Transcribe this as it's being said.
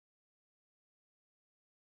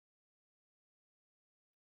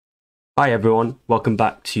Hi everyone, welcome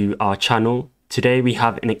back to our channel. Today we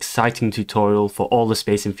have an exciting tutorial for all the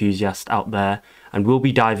space enthusiasts out there, and we'll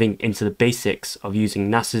be diving into the basics of using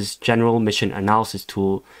NASA's General Mission Analysis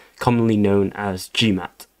tool, commonly known as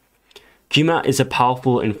GMAT. GMAT is a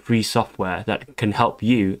powerful and free software that can help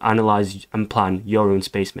you analyze and plan your own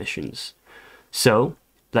space missions. So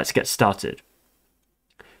let's get started.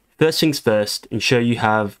 First things first, ensure you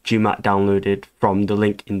have GMAT downloaded from the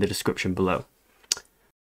link in the description below.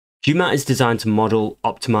 GMAT is designed to model,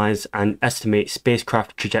 optimize, and estimate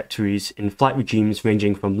spacecraft trajectories in flight regimes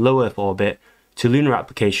ranging from low Earth orbit to lunar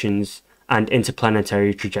applications and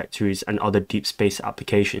interplanetary trajectories and other deep space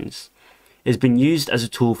applications. It has been used as a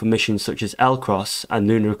tool for missions such as LCROSS and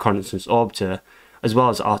Lunar Reconnaissance Orbiter, as well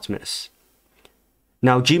as Artemis.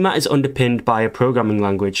 Now, GMAT is underpinned by a programming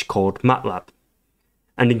language called MATLAB.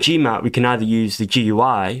 And in GMAT, we can either use the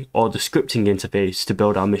GUI or the scripting interface to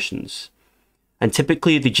build our missions. And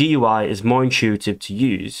typically the GUI is more intuitive to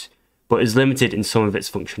use, but is limited in some of its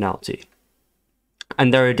functionality.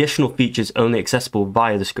 And there are additional features only accessible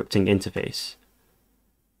via the scripting interface.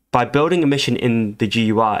 By building a mission in the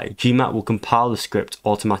GUI, GMAT will compile the script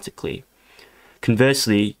automatically.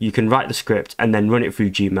 Conversely, you can write the script and then run it through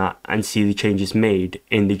GMAT and see the changes made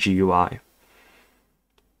in the GUI.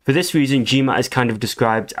 For this reason, GMAT is kind of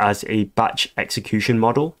described as a batch execution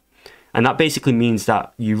model, and that basically means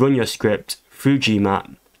that you run your script through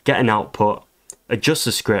GMAT, get an output, adjust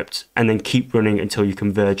the script, and then keep running until you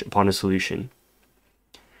converge upon a solution.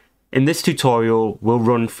 In this tutorial, we'll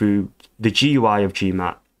run through the GUI of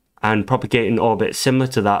GMAT and propagate an orbit similar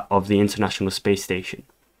to that of the International Space Station.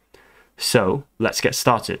 So, let's get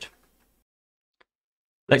started.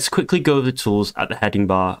 Let's quickly go over the tools at the heading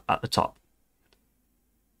bar at the top.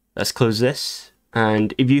 Let's close this.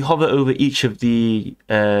 And if you hover over each of the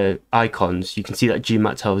icons, you can see that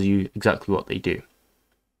GMAT tells you exactly what they do.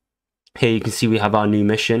 Here you can see we have our new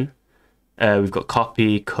mission. We've got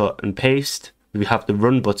copy, cut, and paste. We have the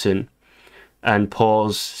run button and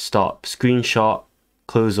pause, stop, screenshot,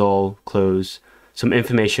 close all, close, some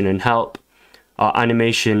information and help, our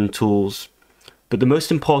animation tools. But the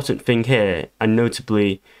most important thing here, and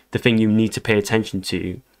notably the thing you need to pay attention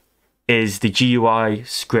to, is the GUI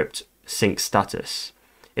script sync status.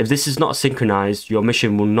 If this is not synchronized, your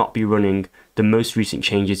mission will not be running the most recent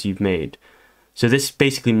changes you've made. So this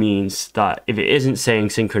basically means that if it isn't saying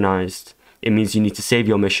synchronized, it means you need to save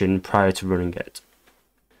your mission prior to running it.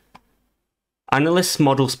 Analysts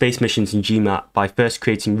model space missions in GMAT by first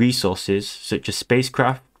creating resources such as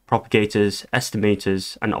spacecraft, propagators,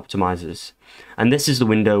 estimators, and optimizers. And this is the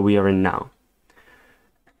window we are in now.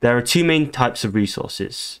 There are two main types of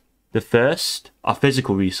resources. The first are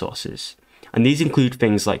physical resources, and these include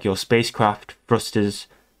things like your spacecraft, thrusters,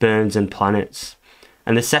 burns, and planets.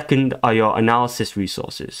 And the second are your analysis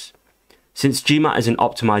resources. Since GMAT is an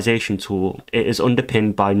optimization tool, it is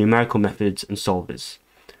underpinned by numerical methods and solvers.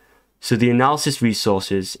 So the analysis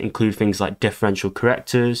resources include things like differential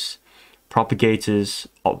correctors, propagators,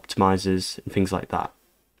 optimizers, and things like that.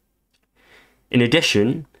 In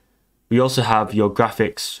addition, we also have your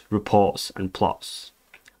graphics, reports, and plots.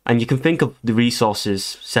 And you can think of the resources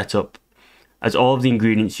set up as all of the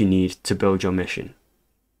ingredients you need to build your mission.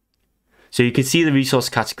 So you can see the resource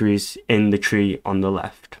categories in the tree on the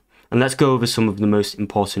left. And let's go over some of the most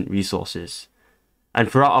important resources.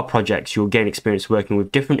 And throughout our projects, you'll gain experience working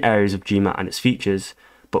with different areas of GMAT and its features,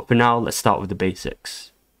 but for now, let's start with the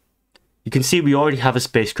basics. You can see we already have a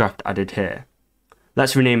spacecraft added here.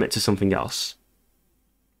 Let's rename it to something else.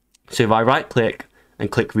 So if I right click and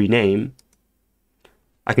click rename,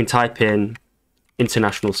 I can type in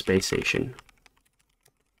International Space Station,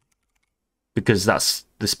 because that's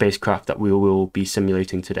the spacecraft that we will be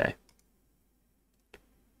simulating today.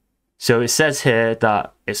 So it says here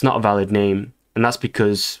that it's not a valid name, and that's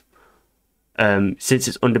because since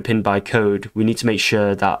it's underpinned by code, we need to make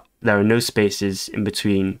sure that there are no spaces in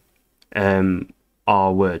between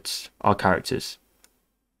our words, our characters.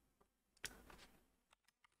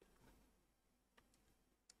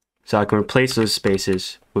 So I can replace those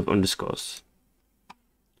spaces with underscores.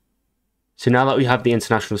 So now that we have the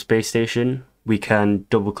International Space Station, we can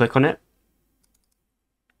double click on it.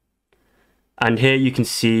 And here you can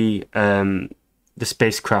see the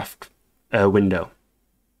spacecraft window.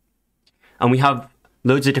 And we have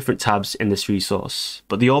loads of different tabs in this resource,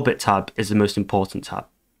 but the Orbit tab is the most important tab.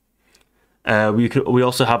 We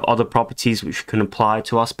also have other properties which we can apply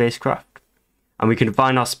to our spacecraft. And we can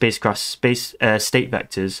define our spacecraft's state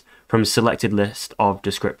vectors from a selected list of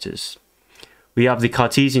descriptors. We have the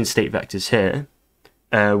Cartesian state vectors here,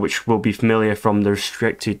 which will be familiar from the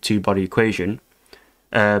restricted two-body equation,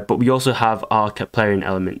 but we also have our Keplerian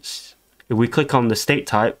elements if we click on the state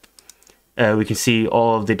type, we can see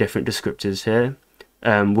all of the different descriptors here.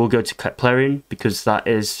 We'll go to Keplerian because that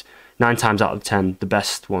is 9 times out of 10 the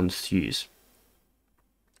best ones to use.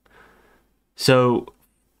 So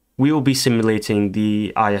we will be simulating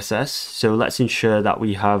the ISS, so let's ensure that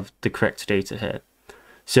we have the correct data here.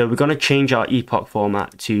 So we're going to change our epoch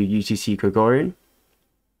format to UTC Gregorian.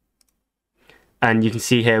 And you can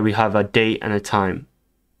see here we have a date and a time.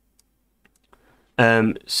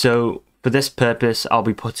 So for this purpose, I'll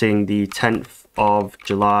be putting the 10th of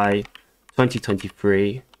July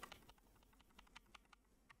 2023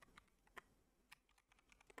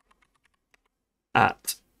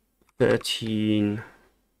 at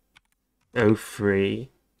 13:03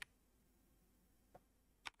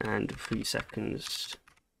 and 3 seconds.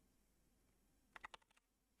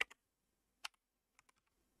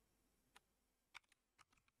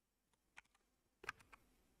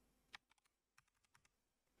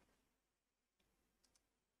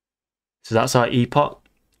 So that's our epoch.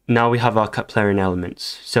 Now we have our Keplerian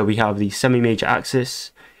elements. So we have the semi-major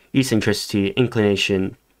axis, eccentricity,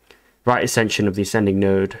 inclination, right ascension of the ascending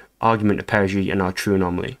node, argument of perigee, and our true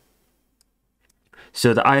anomaly.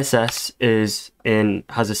 So the ISS has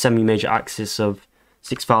a semi-major axis of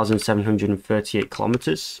 6,738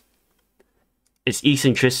 kilometers. Its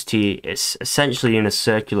eccentricity is essentially in a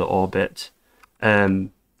circular orbit, but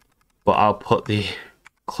I'll put the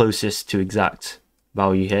closest to exact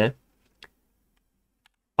value here.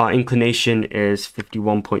 Our inclination is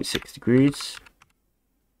 51.6 degrees.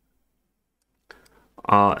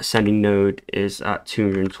 Our ascending node is at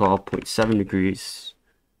 212.7 degrees.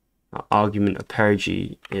 Our argument of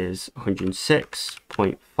perigee is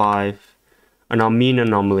 106.5. And our mean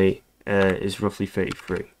anomaly is roughly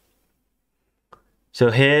 33. So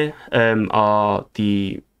here are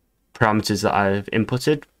the parameters that I've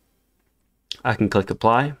inputted. I can click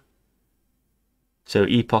apply. So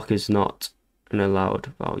epoch is not an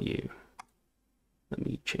allowed value. Let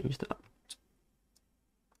me change that.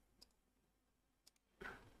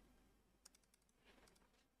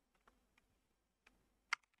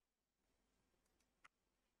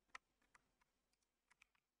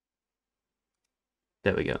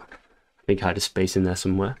 There we go. I think I had a space in there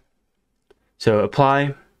somewhere. So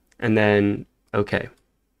apply and then OK.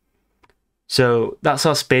 So that's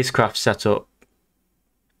our spacecraft setup.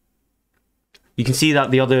 You can see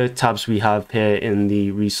that the other tabs we have here in the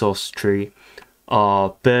resource tree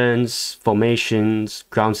are burns, formations,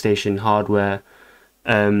 ground station, hardware.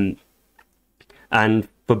 And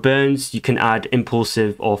for burns, you can add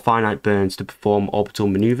impulsive or finite burns to perform orbital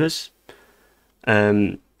maneuvers,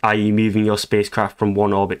 i.e. moving your spacecraft from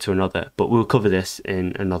one orbit to another, but we'll cover this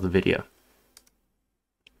in another video.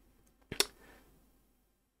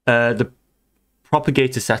 The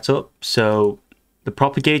propagator setup. So the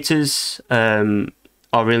propagators are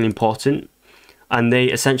really important, and they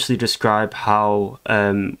essentially describe how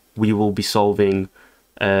we will be solving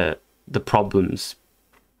the problems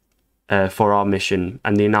for our mission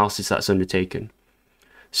and the analysis that's undertaken.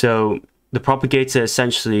 So the propagator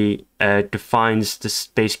essentially defines the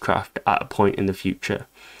spacecraft at a point in the future,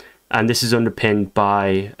 and this is underpinned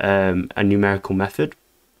by a numerical method.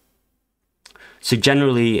 So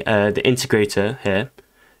generally, the integrator here,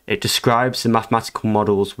 it describes the mathematical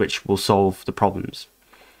models which will solve the problems.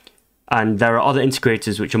 And there are other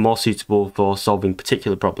integrators which are more suitable for solving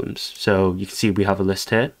particular problems. So you can see we have a list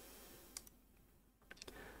here.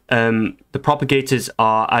 The propagators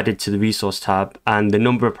are added to the resource tab, and the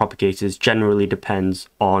number of propagators generally depends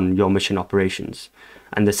on your mission operations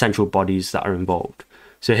and the central bodies that are involved.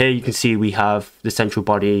 So here you can see we have the central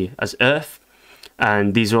body as Earth,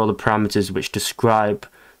 and these are all the parameters which describe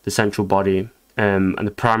the central body and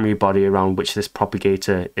the primary body around which this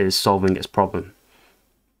propagator is solving its problem.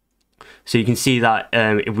 So you can see that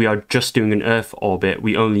if we are just doing an Earth orbit,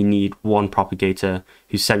 we only need one propagator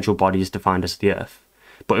whose central body is defined as the Earth.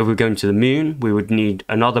 But if we're going to the Moon, we would need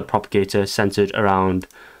another propagator centered around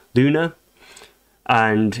Luna.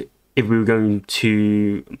 And if we were going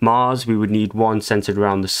to Mars, we would need one centered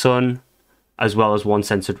around the Sun, as well as one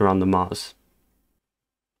centered around the Mars.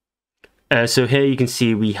 So here you can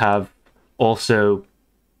see we have also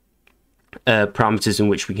parameters in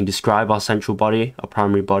which we can describe our central body, our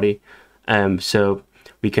primary body. So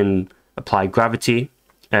we can apply gravity,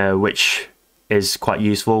 which is quite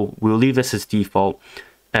useful. We'll leave this as default.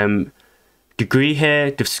 Degree here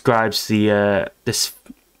describes the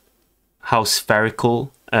how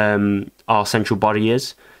spherical our central body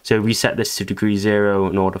is. So if we set this to degree 0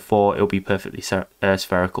 and order 4, it'll be perfectly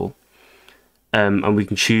spherical. And we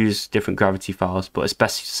can choose different gravity files, but it's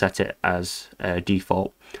best to set it as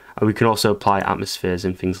default. And we can also apply atmospheres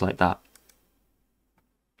and things like that.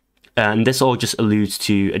 And this all just alludes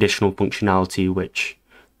to additional functionality which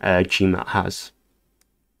GMAT has.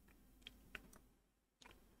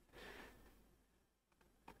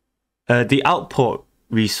 The output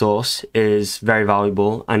resource is very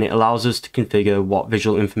valuable, and it allows us to configure what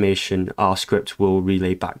visual information our script will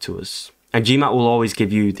relay back to us. And GMAT will always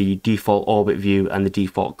give you the default orbit view and the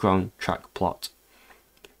default ground track plot.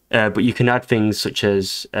 But you can add things such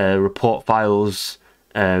as report files,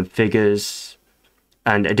 figures,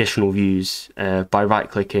 and additional views by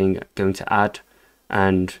right-clicking, going to add,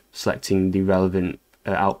 and selecting the relevant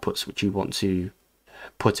outputs which you want to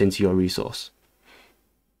put into your resource.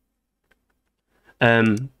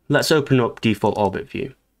 Let's open up default orbit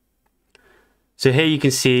view. So here you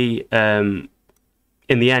can see in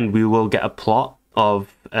the end we will get a plot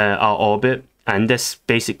of our orbit, and this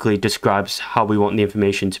basically describes how we want the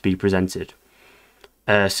information to be presented.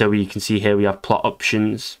 So we can see here we have plot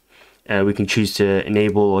options. We can choose to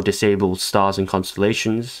enable or disable stars and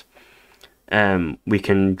constellations. We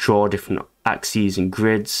can draw different axes and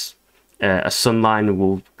grids. A sun line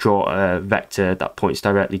will draw a vector that points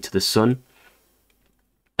directly to the sun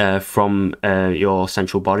from your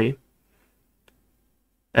central body.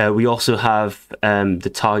 We also have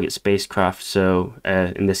the target spacecraft, so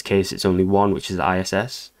in this case it's only one, which is the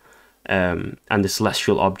ISS, and the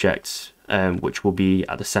celestial objects, which will be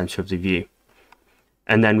at the center of the view.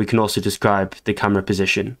 And then we can also describe the camera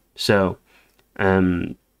position. So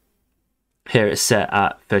here it's set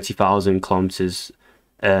at 30,000 kilometers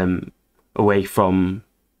away from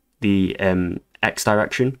the X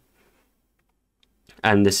direction.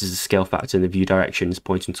 And this is the scale factor, and the view direction is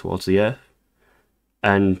pointing towards the Earth.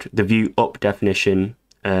 And the view up definition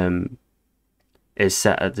is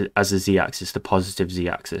set as a z-axis, the positive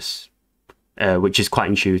z-axis, which is quite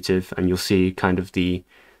intuitive, and you'll see kind of the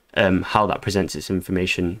how that presents its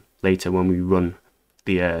information later when we run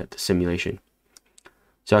the simulation.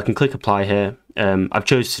 So I can click apply here. I've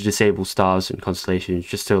chosen to disable stars and constellations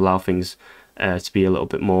just to allow things to be a little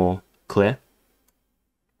bit more clear.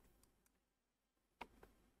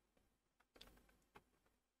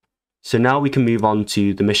 So now we can move on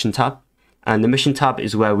to the mission tab, and the mission tab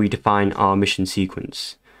is where we define our mission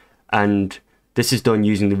sequence, and this is done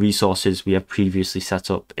using the resources we have previously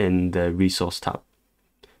set up in the resource tab.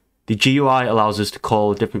 The GUI allows us to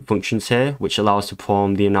call different functions here, which allow us to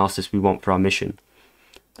perform the analysis we want for our mission.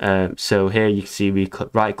 So here you can see we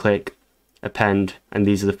right click, append, and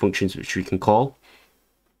these are the functions which we can call.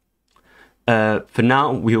 For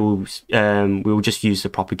now we will just use the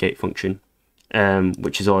propagate function,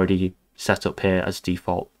 which is already set up here as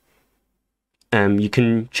default. You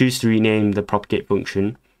can choose to rename the propagate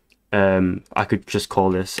function. I could just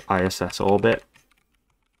call this ISS orbit.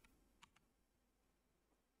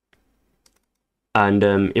 And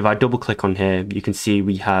if I double click on here, you can see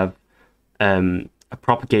we have a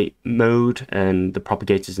propagate mode and the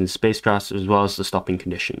propagators in the spacecraft, as well as the stopping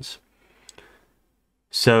conditions.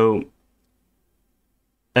 So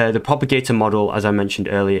the propagator model, as I mentioned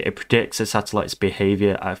earlier, it predicts a satellite's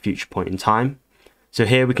behavior at a future point in time. So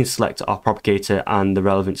here we can select our propagator and the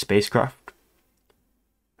relevant spacecraft.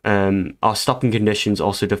 Our stopping conditions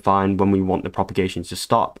also define when we want the propagation to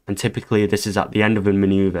stop, and typically this is at the end of a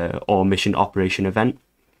maneuver or mission operation event.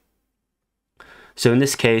 So in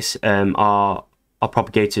this case, our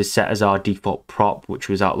propagator is set as our default prop, which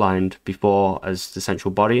was outlined before as the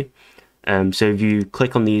central body. So if you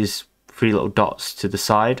click on these three little dots to the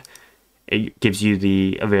side, it gives you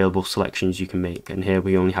the available selections you can make, and here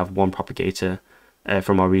we only have one propagator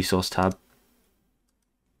from our resource tab,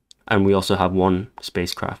 and we also have one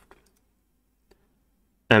spacecraft.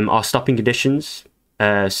 Our stopping conditions,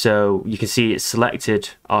 so you can see it's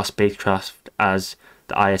selected our spacecraft as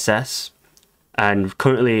the ISS, and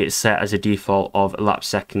currently it's set as a default of elapsed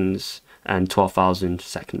seconds and 12,000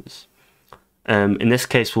 seconds. In this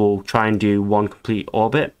case we'll try and do one complete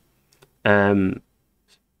orbit. We'll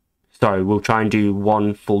try and do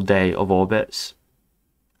one full day of orbits.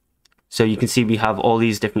 So you can see we have all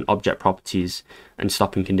these different object properties and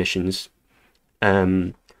stopping conditions.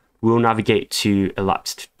 We'll navigate to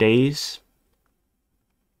elapsed days,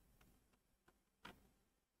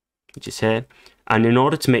 which is here. And in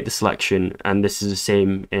order to make the selection, and this is the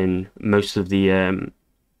same in most of the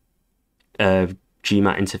GMAT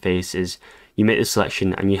interfaces, you make the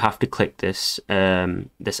selection and you have to click this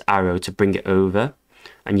this arrow to bring it over,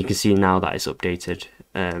 and you can see now that it's updated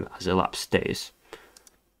as elapsed days.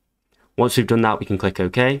 Once we've done that, we can click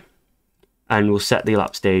OK, and we'll set the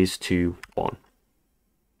elapsed days to 1.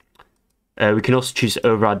 We can also choose to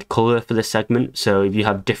override the color for this segment. So if you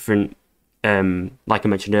have different like I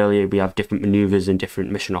mentioned earlier, we have different maneuvers and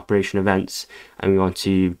different mission operation events, and we want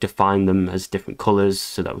to define them as different colors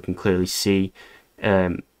so that we can clearly see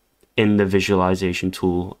in the visualization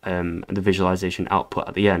tool and the visualization output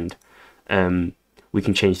at the end. We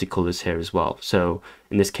can change the colors here as well. So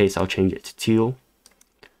in this case, I'll change it to teal.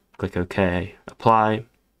 Click OK, apply.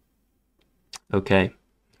 OK.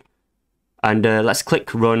 And let's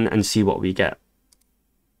click run and see what we get.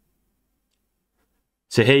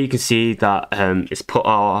 So here you can see that it's put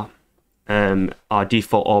our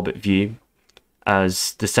default orbit view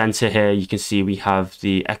as the center. Here you can see we have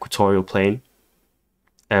the equatorial plane,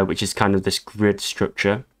 which is kind of this grid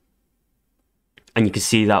structure. And you can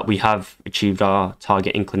see that we have achieved our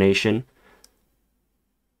target inclination.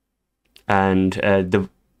 And the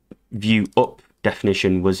view up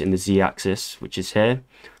definition was in the z-axis, which is here.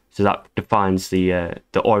 So that defines the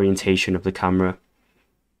orientation of the camera.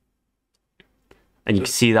 And you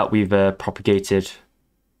can see that we've propagated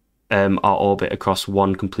our orbit across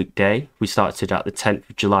one complete day. We started at the 10th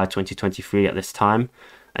of July 2023 at this time,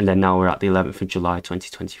 and then now we're at the 11th of July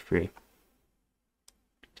 2023.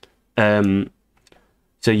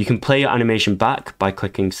 So you can play your animation back by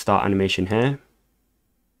clicking Start Animation here,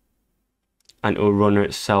 and it will run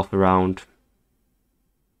itself around.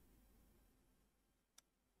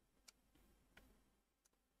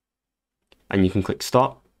 And you can click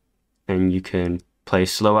Stop, and you can play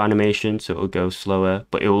slower animation, so it will go slower,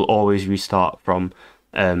 but it will always restart from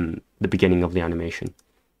the beginning of the animation.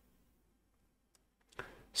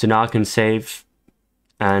 So now I can save,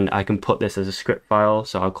 and I can put this as a script file,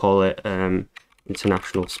 so I'll call it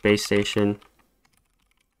International Space Station.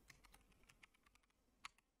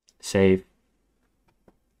 Save.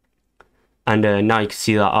 And now you can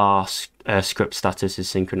see that our script status is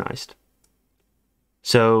synchronized.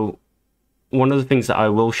 So one of the things that I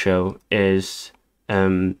will show is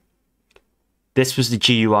this was the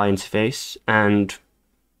GUI interface, and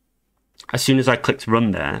as soon as I clicked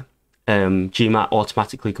run there, GMAT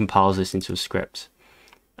automatically compiles this into a script.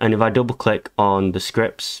 And if I double click on the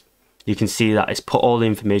scripts, you can see that it's put all the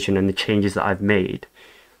information and the changes that I've made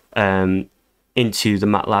into the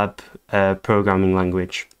MATLAB programming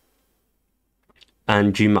language,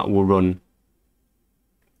 and GMAT will run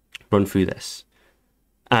through this.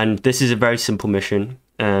 And this is a very simple mission,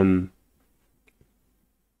 and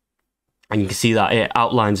you can see that it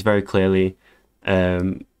outlines very clearly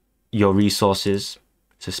your resources,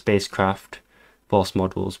 so spacecraft, force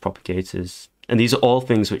models, propagators, and these are all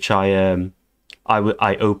things which I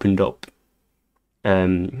opened up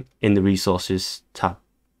in the resources tab.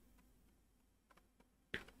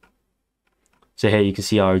 So here you can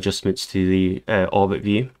see our adjustments to the orbit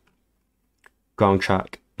view, ground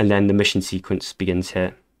track, and then the mission sequence begins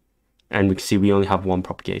here. And we can see we only have one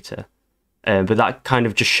propagator. But that kind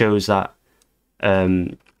of just shows that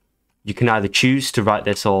you can either choose to write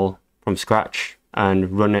this all from scratch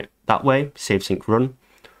and run it that way, save, sync, run,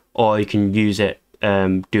 or you can use it,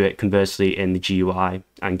 do it conversely in the GUI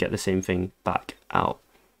and get the same thing back out.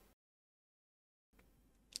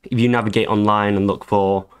 If you navigate online and look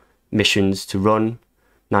for missions to run,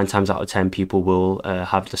 9 times out of 10 people will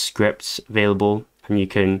have the scripts available, and you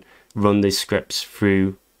can run these scripts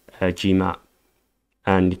through GMAT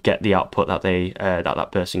and get the output that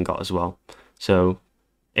that person got as well. So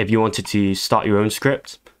if you wanted to start your own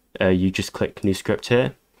script, you just click new script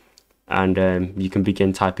here, and you can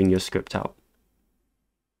begin typing your script out.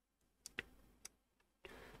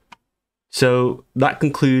 So that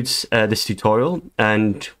concludes this tutorial,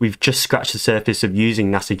 and we've just scratched the surface of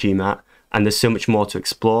using NASA GMAT, and there's so much more to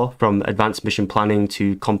explore, from advanced mission planning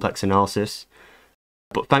to complex analysis.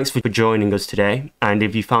 But thanks for joining us today, and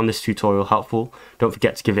if you found this tutorial helpful, don't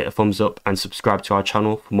forget to give it a thumbs up and subscribe to our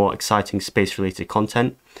channel for more exciting space related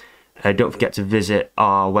content. Don't forget to visit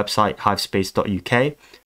our website HiveSpace.uk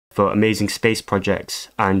for amazing space projects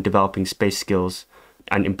and developing space skills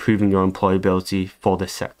and improving your employability for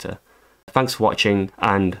this sector. Thanks for watching,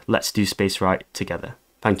 and let's do space right together.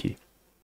 Thank you.